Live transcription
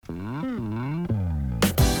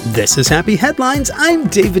This is Happy Headlines. I'm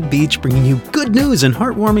David Beach, bringing you good news and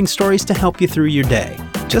heartwarming stories to help you through your day.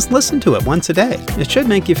 Just listen to it once a day. It should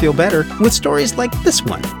make you feel better with stories like this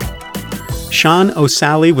one. Sean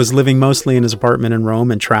O'Sally was living mostly in his apartment in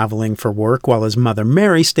Rome and traveling for work, while his mother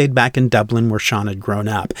Mary stayed back in Dublin where Sean had grown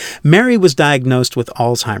up. Mary was diagnosed with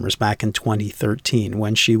Alzheimer's back in 2013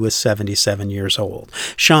 when she was 77 years old.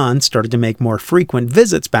 Sean started to make more frequent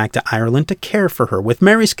visits back to Ireland to care for her. With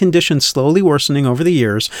Mary's condition slowly worsening over the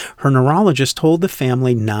years, her neurologist told the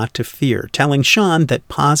family not to fear, telling Sean that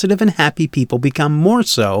positive and happy people become more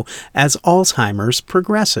so as Alzheimer's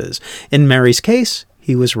progresses. In Mary's case,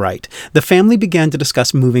 he was right. The family began to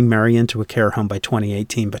discuss moving Mary into a care home by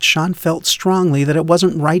 2018, but Sean felt strongly that it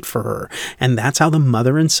wasn't right for her, and that's how the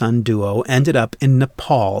mother and son duo ended up in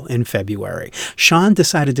Nepal in February. Sean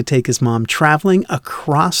decided to take his mom traveling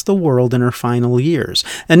across the world in her final years.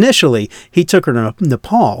 Initially, he took her to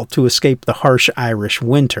Nepal to escape the harsh Irish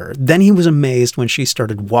winter. Then he was amazed when she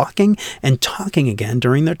started walking and talking again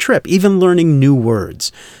during their trip, even learning new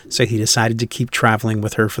words. So he decided to keep traveling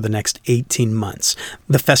with her for the next 18 months.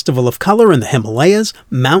 The Festival of Color in the Himalayas,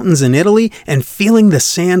 mountains in Italy, and feeling the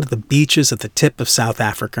sand of the beaches at the tip of South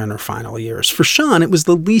Africa in her final years. For Sean, it was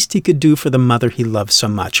the least he could do for the mother he loved so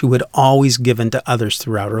much, who had always given to others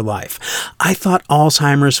throughout her life. I thought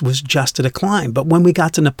Alzheimer's was just a decline, but when we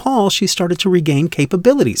got to Nepal, she started to regain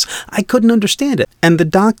capabilities. I couldn't understand it, and the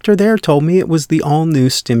doctor there told me it was the all-new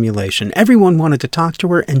stimulation. Everyone wanted to talk to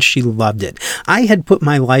her, and she loved it. I had put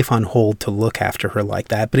my life on hold to look after her like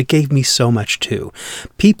that, but it gave me so much too.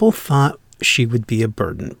 People thought she would be a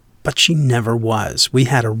burden, but she never was. We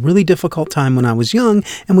had a really difficult time when I was young,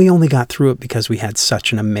 and we only got through it because we had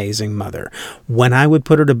such an amazing mother. When I would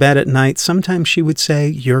put her to bed at night, sometimes she would say,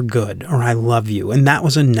 "You're good," or "I love you," and that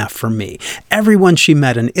was enough for me. Everyone she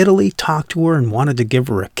met in Italy talked to her and wanted to give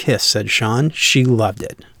her a kiss, said Sean. She loved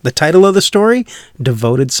it. The title of the story?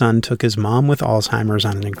 Devoted son took his mom with Alzheimer's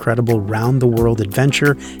on an incredible round-the-world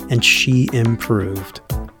adventure, and she improved.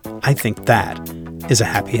 I think that is a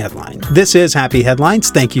happy headline. This is Happy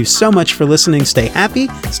Headlines. Thank you so much for listening. Stay happy,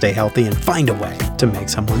 stay healthy, and find a way to make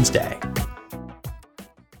someone's day.